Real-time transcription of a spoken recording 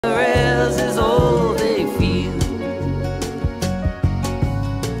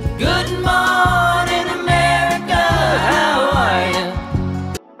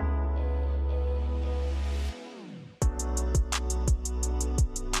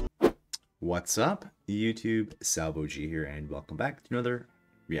What's up, YouTube? SalvoG here, and welcome back to another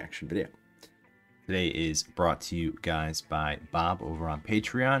reaction video. Today is brought to you guys by Bob over on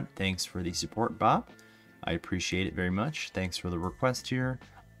Patreon. Thanks for the support, Bob. I appreciate it very much. Thanks for the request here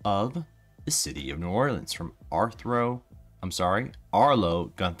of the city of New Orleans from Arlo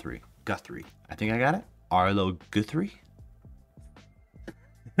Guthrie. I think I got it. Arlo Guthrie?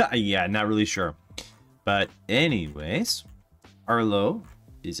 Yeah, not really sure. But anyways, Arlo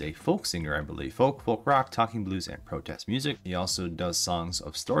is a folk singer, I believe. Folk rock, talking blues, and protest music. He also does songs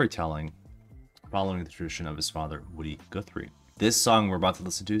of storytelling, following the tradition of his father, Woody Guthrie. This song we're about to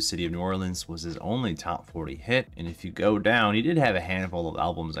listen to, City of New Orleans, was his only top 40 hit. And if you go down, he did have a handful of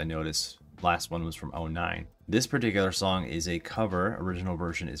albums, I noticed. Last one was from '09. This particular song is a cover. Original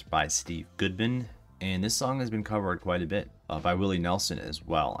version is by Steve Goodman. And this song has been covered quite a bit by Willie Nelson as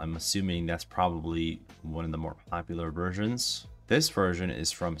well. I'm assuming that's probably one of the more popular versions. This version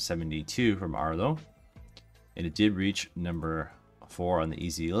is from '72 from Arlo, and it did reach number 4 on the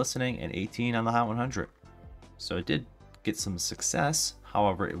Easy Listening and 18 on the Hot 100. So it did get some success.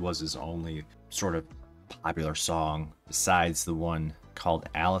 However, it was his only sort of popular song besides the one called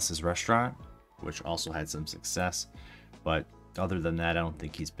Alice's Restaurant, which also had some success. But other than that, I don't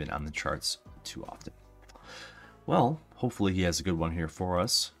think he's been on the charts too often. Well, hopefully he has a good one here for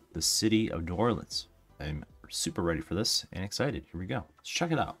us. The City of New Orleans. I'm super ready for this and excited. Here we go. Let's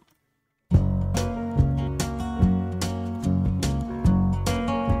check it out.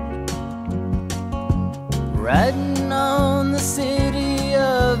 Riding on the city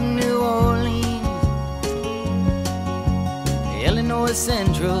of New Orleans, Illinois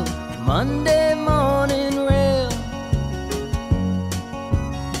Central, Monday morning rail.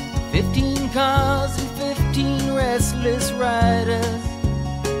 15 cars and 15 restless riders,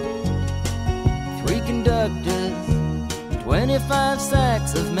 3 conductors, 25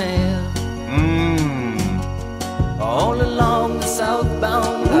 sacks of mail. All along the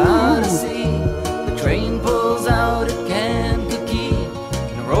southbound Odyssey, the train pulls out at Kankakee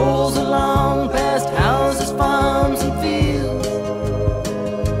and rolls along past houses, farms, and fields,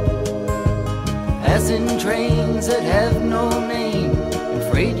 passing trains that have no name, and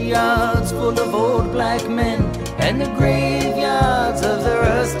freight yards full of old black men, and the graveyards of the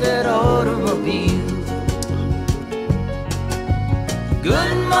rusted automobiles.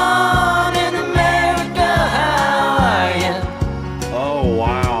 Good morning, America, how are you? Oh,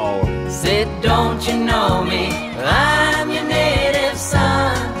 wow. Said, don't you know me? I'm your native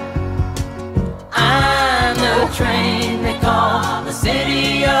son. I'm the train they call the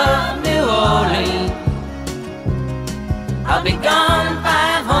City of New Orleans. I'll be gone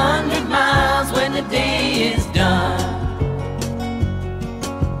 500 miles when the day is done.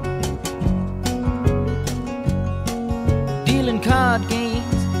 Dealing card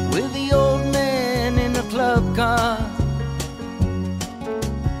games with the old man in the club car.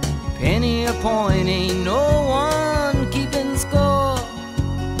 Penny a point, ain't no one keeping score.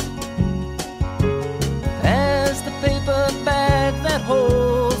 Pass the paper bag that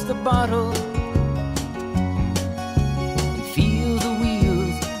holds the bottle, and feel the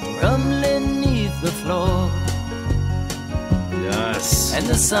wheels rumbling neath the floor. Yes. And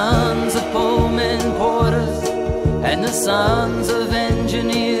the sons of Pullman porters and the sons of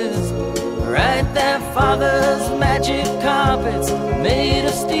engineers ride their father's magic carpets made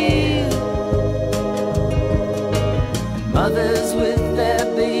of steel. And mothers with their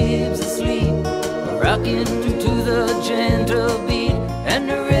babes asleep are rocking to the gentle beat, and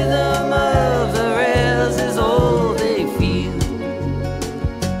the rhythm of the rails is all they feel.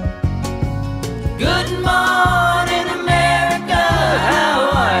 Good morning, America, how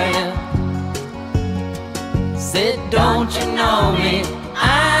are you? Said, don't you know me?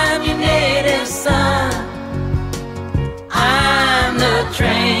 I'm your native son. I'm the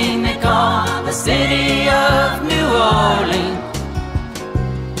train they call the City of New Orleans.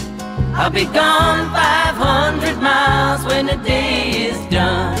 I'll be gone 500 miles when the day is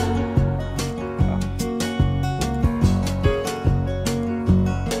done.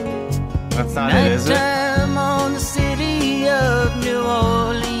 That's not it, is it? Nighttime on the City of New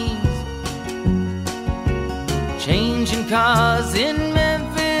Orleans, changing cars in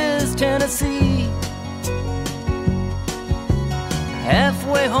Memphis, Tennessee.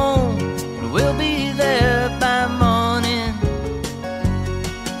 Halfway home, we'll be there by morning.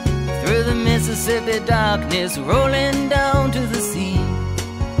 Through the Mississippi darkness, rolling down to the sea.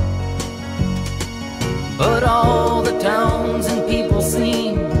 But all the towns and people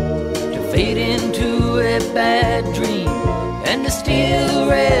seem to fade into a bad dream, and the steel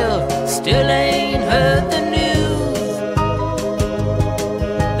rail still ain't heard the news.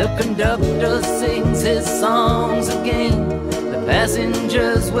 The conductor sings his songs again. The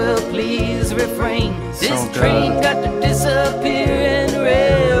passengers will please refrain. This train got to disappear in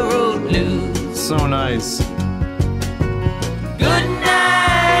railroad blues. So nice. Good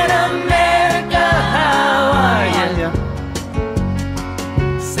night, America, how are ya?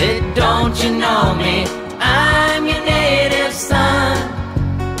 Said, don't you know me? I'm your native son.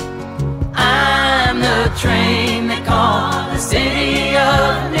 I'm the train they call the city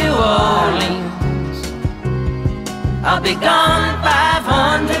of New Orleans. I'll be gone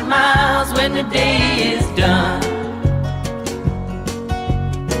 500 miles when the day is done.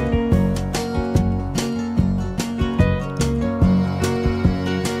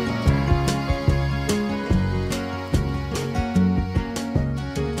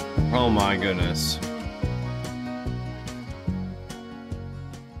 Oh my goodness.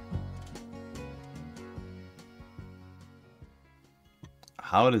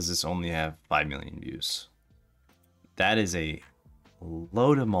 How does this only have 5 million views? That is a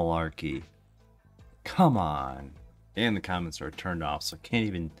load of malarkey. Come on. And the comments are turned off, so I can't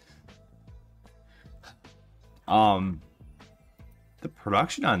even... The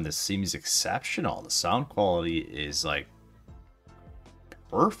production on this seems exceptional. The sound quality is like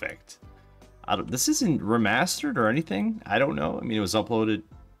perfect. This isn't remastered or anything. I don't know. I mean, it was uploaded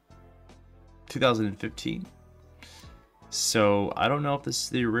 2015. So I don't know if this is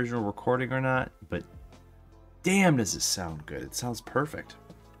the original recording or not, but damn, does it sound good. It sounds perfect.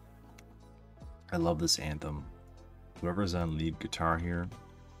 I love this anthem. Whoever's on lead guitar here,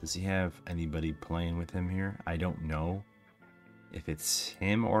 does he have anybody playing with him here? I don't know if it's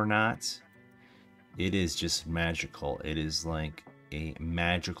him or not. It is just magical. It is like a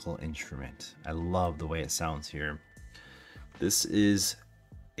magical instrument. I love the way it sounds here. This is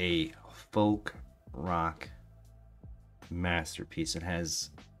a folk rock masterpiece. It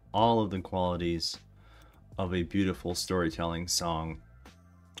has all of the qualities of a beautiful storytelling song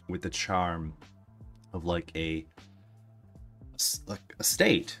with the charm of like a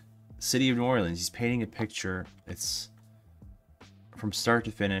state, city of New Orleans. He's painting a picture. It's from start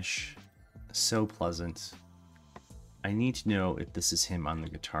to finish so pleasant. I need to know if this is him on the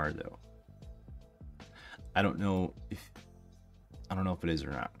guitar though. I don't know if it is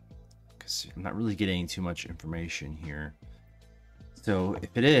or not, because I'm not really getting too much information here. So if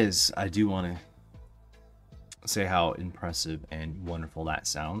it is, I do want to say how impressive and wonderful that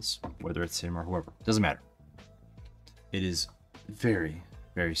sounds, whether it's him or whoever, doesn't matter. It is very,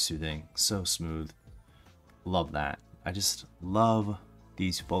 very soothing, so smooth. Love that. I just love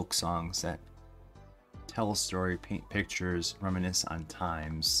these folk songs that tell a story, paint pictures, reminisce on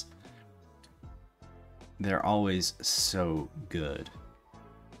times. They're always so good.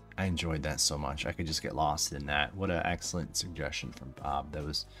 I enjoyed that so much. I could just get lost in that. What an excellent suggestion from Bob. That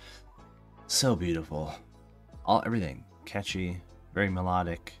was so beautiful. Everything catchy, very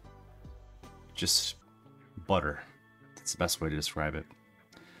melodic, just butter. That's the best way to describe it.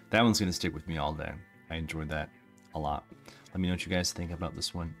 That one's gonna stick with me all day. I enjoyed that a lot. Let me know what you guys think about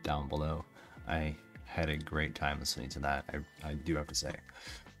this one down below. I had a great time listening to that. I do have to say.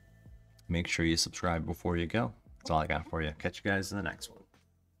 Make sure you subscribe before you go. That's all I got for you. Catch you guys in the next one.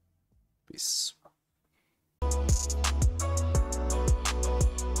 Peace.